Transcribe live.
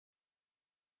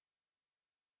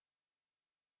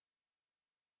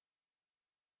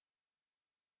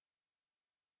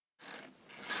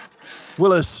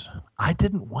Willis, I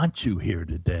didn't want you here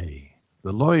today.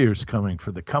 The lawyer's coming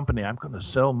for the company. I'm going to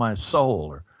sell my soul,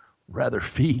 or rather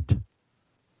feet.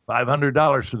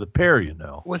 $500 for the pair, you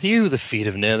know. With you, the feet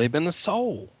have nearly been the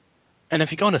soul. And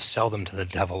if you're going to sell them to the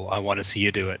devil, I want to see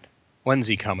you do it. When's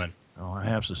he coming? Oh, I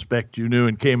half suspect you knew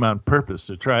and came on purpose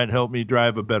to try and help me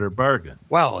drive a better bargain.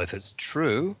 Well, if it's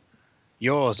true,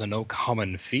 yours are no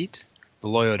common feet. The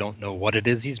lawyer don't know what it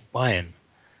is he's buying.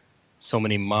 So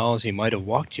many miles you might have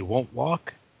walked, you won't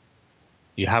walk.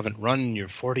 You haven't run your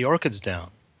 40 orchids down.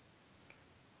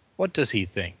 What does he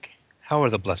think? How are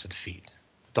the blessed feet?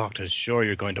 The doctor's sure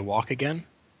you're going to walk again?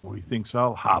 Well, he thinks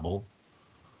I'll hobble.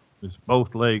 It's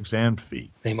both legs and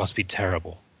feet. They must be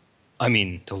terrible. I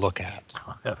mean, to look at.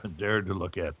 I haven't dared to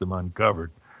look at them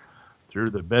uncovered. Through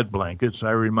the bed blankets,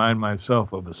 I remind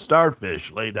myself of a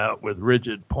starfish laid out with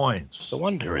rigid points. The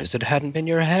wonder is it hadn't been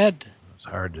your head. It's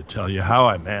hard to tell you how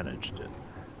I managed it.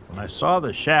 When I saw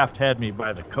the shaft had me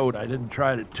by the coat, I didn't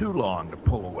try it too long to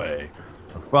pull away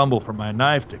or fumble for my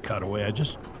knife to cut away. I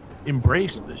just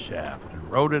embraced the shaft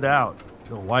and rode it out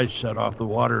until Weiss shut off the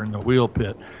water in the wheel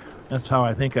pit. That's how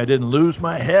I think I didn't lose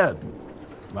my head.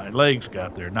 My legs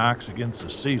got their knocks against the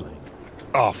ceiling.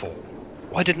 Awful.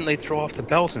 Why didn't they throw off the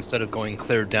belt instead of going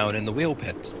clear down in the wheel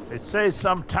pit? They say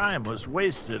some time was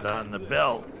wasted on the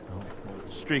belt. The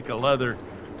streak of leather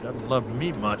doesn't love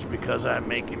me much because I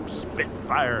make him spit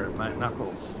fire at my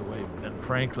knuckles the way Ben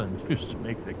Franklin used to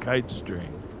make the kite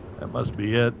string. That must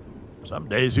be it. Some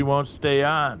days he won't stay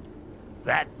on.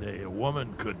 That day a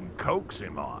woman couldn't coax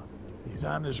him on. He's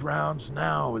on his rounds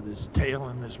now with his tail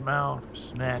in his mouth,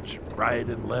 snatched right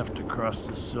and left across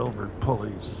the silvered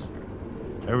pulleys.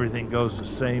 Everything goes the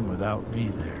same without me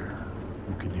there.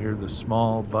 You can hear the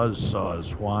small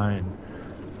buzzsaws whine.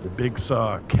 The big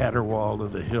saw caterwaul to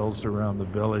the hills around the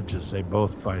village as they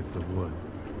both bite the wood.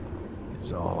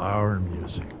 It's all our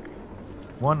music.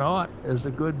 One ought, as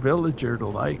a good villager, to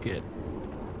like it.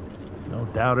 No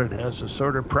doubt it has a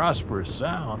sort of prosperous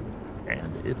sound,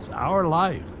 and it's our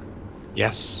life.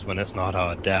 Yes, when it's not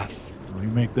our death. We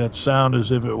make that sound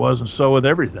as if it wasn't so with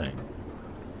everything.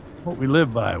 What we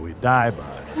live by, we die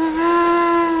by.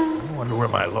 I wonder where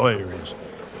my lawyer is.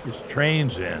 His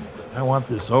train's in. I want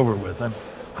this over with. I'm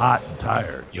hot and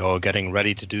tired. You're getting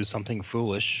ready to do something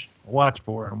foolish. Watch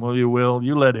for him, will you, Will?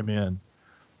 You let him in.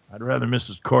 I'd rather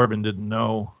Mrs. Corbin didn't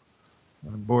know.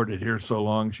 I'm boarded here so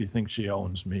long she thinks she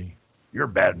owns me. You're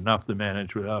bad enough to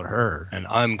manage without her. And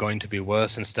I'm going to be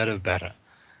worse instead of better.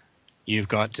 You've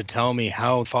got to tell me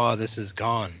how far this has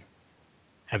gone.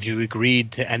 Have you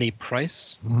agreed to any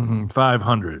price?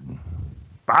 500.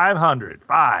 500.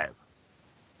 Five.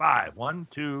 1,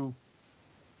 2,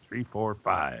 3, 4,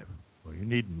 5. Well, you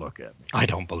needn't look at me. I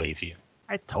don't believe you.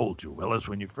 I told you, Willis,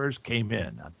 when you first came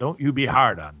in. Now, don't you be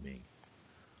hard on me.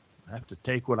 I have to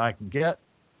take what I can get.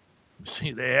 You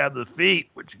see, they have the feet,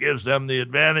 which gives them the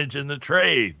advantage in the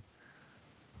trade.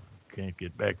 Can't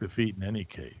get back the feet in any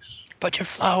case. But your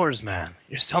flowers, man.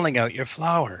 You're selling out your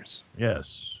flowers.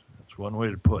 Yes, that's one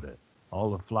way to put it. All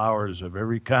the flowers of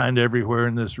every kind everywhere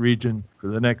in this region for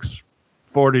the next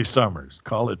 40 summers.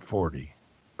 Call it 40.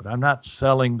 But I'm not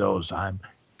selling those. I'm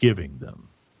giving them.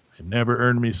 They never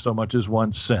earned me so much as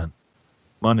 1 cent.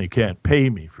 Money can't pay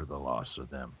me for the loss of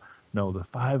them. No, the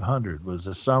 500 was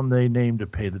the sum they named to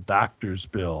pay the doctor's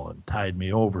bill and tied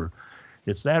me over.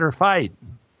 It's that or fight.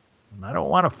 And I don't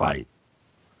want to fight.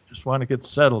 I just want to get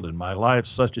settled in my life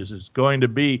such as it's going to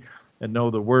be and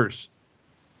know the worst.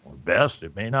 Or best,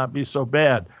 it may not be so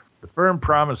bad. The firm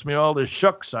promised me all the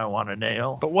shucks I want to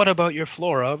nail. But what about your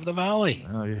flora of the valley?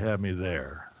 Well, you have me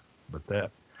there.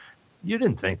 But you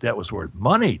didn't think that was worth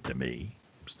money to me.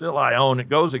 Still, I own it.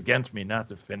 Goes against me not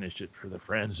to finish it for the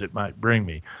friends it might bring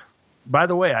me. By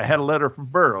the way, I had a letter from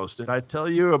Burroughs. Did I tell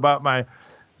you about my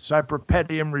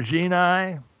Cypripedium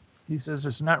reginae? He says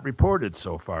it's not reported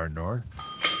so far north.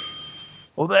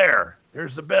 Oh,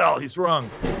 there's the bell. He's rung.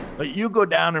 But you go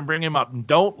down and bring him up, and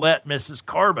don't let Mrs.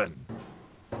 Corbin.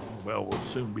 Well, we'll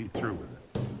soon be through with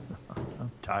it.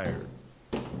 I'm tired.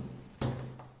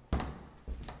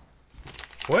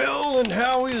 Well, and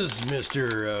how is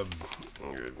Mr.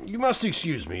 You must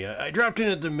excuse me. I dropped in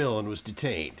at the mill and was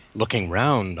detained. Looking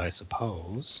round, I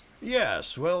suppose.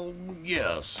 Yes, well,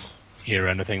 yes. Hear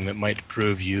anything that might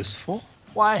prove useful?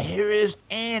 Why, here is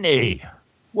Annie.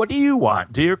 What do you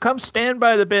want, dear? Come stand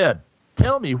by the bed.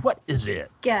 Tell me, what is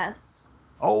it? Guess.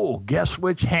 Oh, guess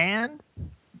which hand?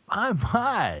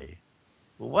 My.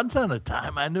 Well, once on a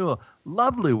time, I knew a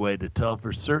lovely way to tell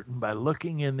for certain by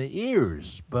looking in the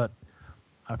ears, but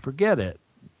I forget it.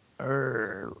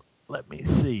 Let me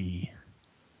see.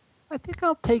 I think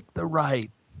I'll take the right.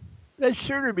 That's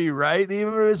sure to be right,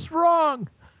 even if it's wrong.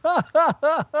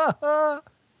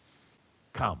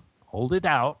 Come, hold it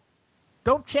out.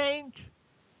 Don't change.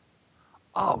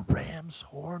 A ram's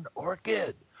horn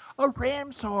orchid. A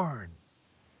ram's horn.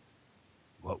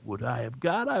 What would I have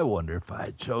got, I wonder, if I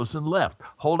had chosen left?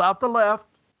 Hold out the left.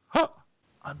 Huh!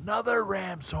 Another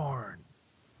ram's horn.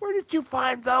 Where did you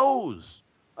find those?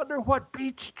 Under what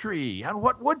beech tree? On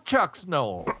what woodchuck's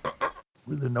knoll?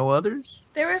 Were there no others?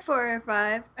 There were 4 or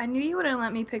 5. I knew you wouldn't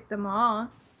let me pick them all.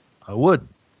 I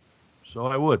wouldn't. So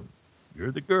I wouldn't.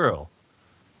 You're the girl.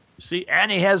 You see,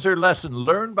 Annie has her lesson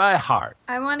learned by heart.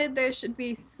 I wanted there should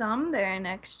be some there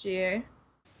next year.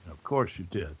 Of course you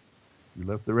did. You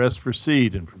left the rest for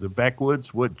seed and for the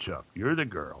backwoods woodchuck. You're the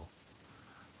girl.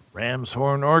 Ram's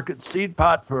horn orchid seed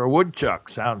pot for a woodchuck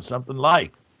sounds something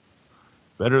like.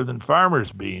 Better than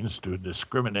farmer's beans to a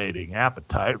discriminating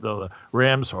appetite, though the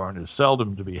ram's horn is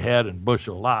seldom to be had in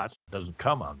bushel lots. It doesn't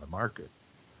come on the market.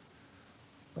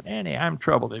 But Annie, I'm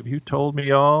troubled. Have you told me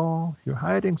all? You're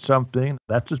hiding something.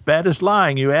 That's as bad as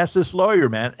lying. You asked this lawyer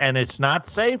man, and it's not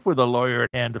safe with a lawyer at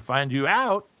hand to find you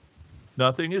out.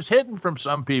 Nothing is hidden from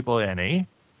some people, Annie.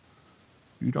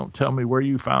 You don't tell me where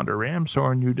you found a ram's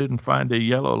horn. You didn't find a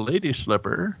yellow lady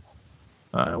slipper.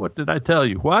 What did I tell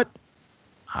you? What?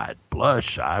 I'd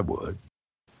blush, I would.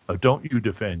 Don't you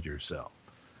defend yourself.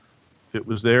 If it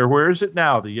was there, where is it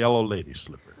now, the yellow lady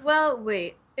slipper? Well,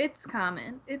 wait. It's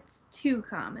common. It's too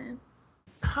common.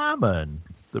 Common?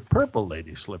 The purple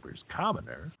lady slipper's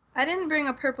commoner. I didn't bring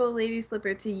a purple lady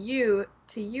slipper to you.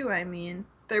 To you, I mean.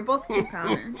 They're both too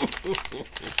common.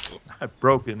 I've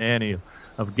broken Annie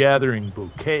of gathering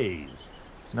bouquets.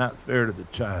 It's not fair to the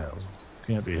child.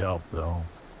 Can't be helped, though.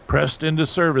 Pressed into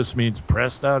service means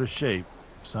pressed out of shape.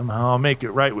 Somehow I'll make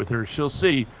it right with her. She'll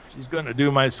see. She's going to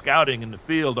do my scouting in the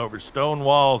field over stone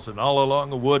walls and all along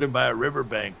the wood and by a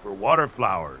riverbank for water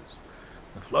flowers.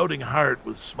 A floating heart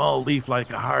with small leaf like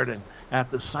a heart, and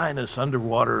at the sinus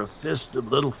underwater a fist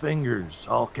of little fingers,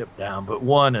 all kept down but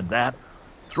one, and that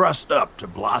thrust up to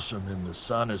blossom in the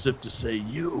sun as if to say,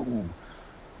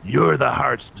 you're the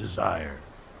heart's desire.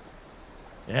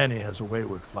 Annie has a way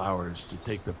with flowers to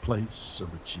take the place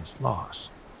of what she's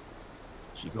lost.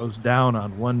 She goes down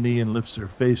on one knee and lifts their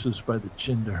faces by the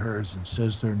chin to hers and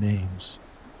says their names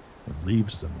and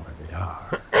leaves them where they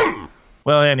are.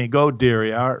 Well, Annie, go,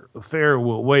 dearie. Our affair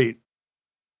will wait.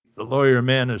 The lawyer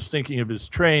man is thinking of his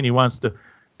train. He wants to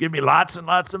give me lots and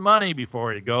lots of money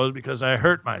before he goes because I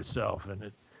hurt myself, and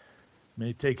it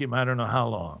may take him I don't know how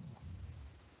long.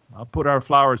 I'll put our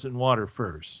flowers in water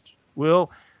first.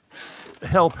 We'll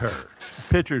help her.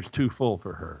 The pitcher's too full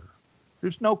for her.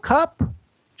 There's no cup.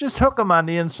 Just hook them on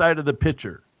the inside of the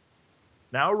pitcher.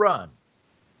 Now run.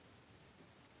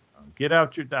 Get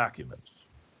out your documents.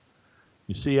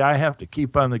 You see, I have to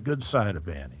keep on the good side of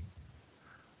Annie.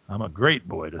 I'm a great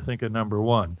boy to think of number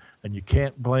one, and you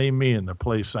can't blame me in the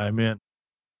place I'm in.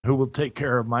 Who will take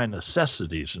care of my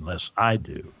necessities unless I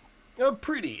do? A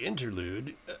pretty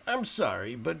interlude. I'm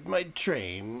sorry, but my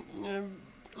train...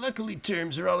 luckily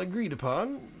terms are all agreed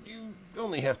upon. You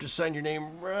only have to sign your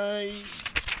name right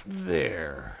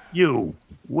there. You,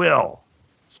 Will,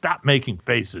 stop making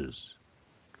faces.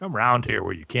 Come round here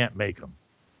where you can't make them.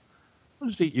 What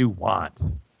is it you want?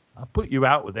 I'll put you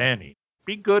out with Annie.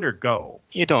 Be good or go.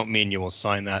 You don't mean you will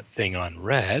sign that thing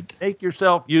unread? Make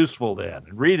yourself useful then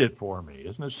and read it for me.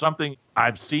 Isn't it something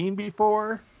I've seen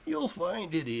before? You'll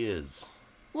find it is.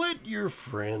 Let your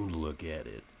friend look at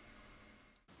it.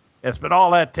 Yes, but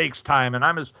all that takes time, and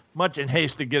I'm as much in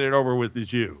haste to get it over with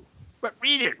as you. But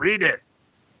read it.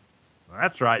 Well,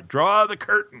 that's right. Draw the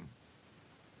curtain.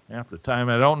 Half the time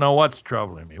I don't know what's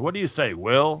troubling me. What do you say,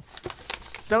 Will?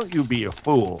 Don't you be a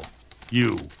fool.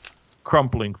 You,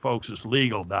 crumpling folks'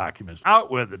 legal documents.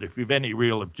 Out with it if you've any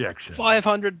real objection.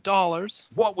 $500?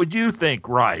 What would you think,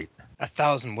 right?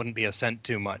 1,000 wouldn't be a cent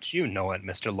too much. You know it,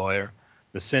 Mr. Lawyer.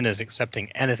 The sin is accepting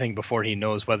anything before he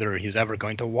knows whether he's ever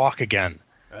going to walk again.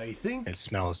 It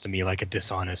smells to me like a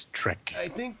dishonest trick. I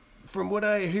think, from what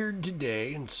I heard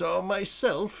today and saw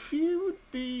myself, you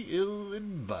would be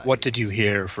ill-advised. What did you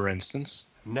hear, for instance?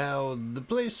 Now, the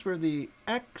place where the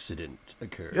accident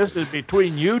occurred. This is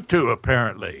between you two,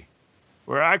 apparently.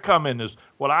 Where I come in is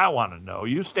what I want to know.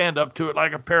 You stand up to it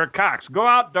like a pair of cocks. Go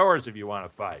outdoors if you want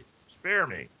to fight. Spare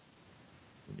me.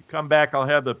 When you come back, I'll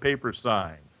have the paper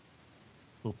signed.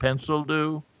 Will pencil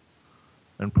do?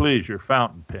 And please, your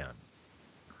fountain pen.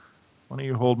 Why don't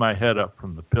you hold my head up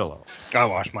from the pillow? I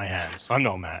wash my hands. I'm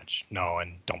no match. No,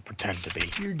 and don't pretend to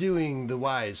be. You're doing the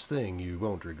wise thing. You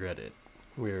won't regret it.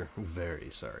 We're very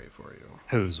sorry for you.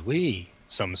 Who's we?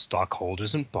 Some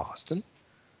stockholders in Boston?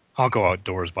 I'll go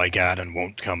outdoors, by gad, and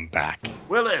won't come back.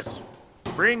 Willis,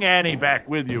 bring Annie back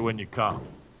with you when you come.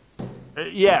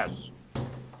 Yes.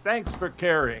 Thanks for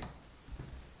caring.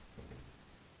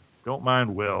 Don't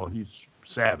mind Will. He's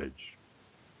savage.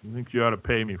 He thinks you ought to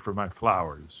pay me for my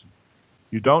flowers.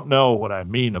 You don't know what I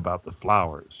mean about the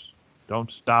flowers. Don't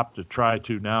stop to try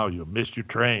to now. You'll miss your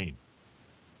train.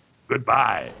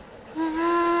 Goodbye.